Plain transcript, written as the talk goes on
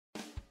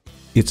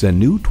It's a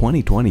new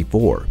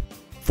 2024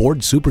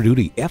 Ford Super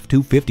Duty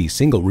F-250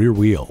 single rear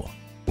wheel.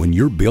 When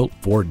you're built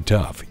Ford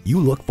tough, you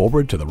look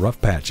forward to the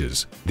rough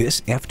patches.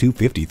 This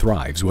F-250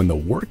 thrives when the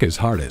work is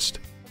hardest.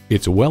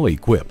 It's well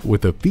equipped with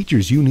the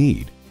features you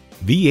need: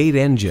 V8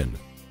 engine,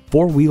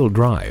 4-wheel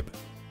drive,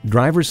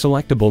 driver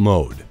selectable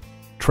mode,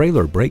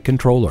 trailer brake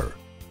controller,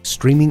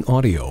 streaming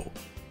audio,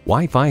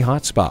 Wi-Fi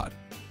hotspot,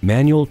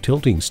 manual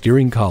tilting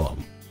steering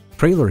column,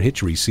 trailer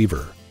hitch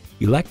receiver,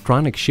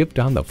 electronic shift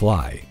on the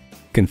fly,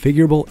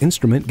 configurable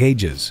instrument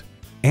gauges,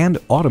 and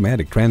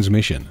automatic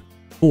transmission.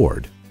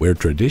 Ford, where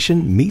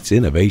tradition meets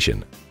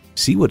innovation.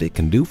 See what it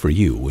can do for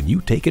you when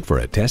you take it for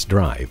a test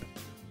drive.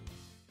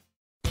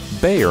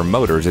 Bayer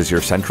Motors is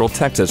your Central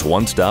Texas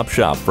one-stop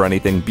shop for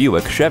anything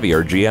Buick, Chevy,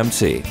 or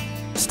GMC.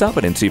 Stop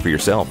it and see for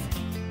yourself.